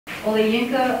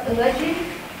Olayinka Alege.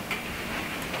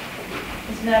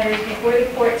 This matter is before the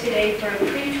court today for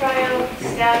pre-trial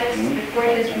status. The court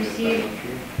has received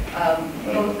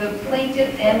both the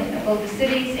plaintiff and both the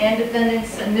city's and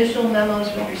defendant's initial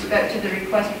memos with respect to the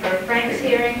request for a Franks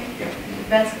hearing.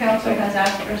 The defense counsel has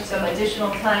asked for some additional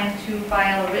time to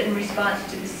file a written response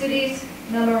to the city's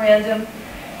memorandum.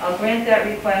 I'll grant that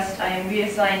request. I am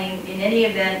reassigning, in any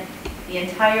event, the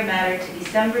entire matter to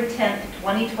December 10th,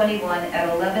 2021 at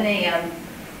 11 a.m.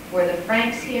 for the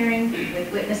Franks hearing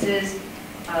with witnesses,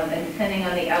 and depending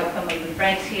on the outcome of the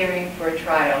Franks hearing, for a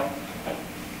trial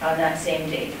on that same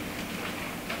date.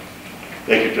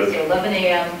 Thank you, Judge. So 11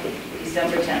 a.m.,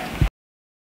 December 10th.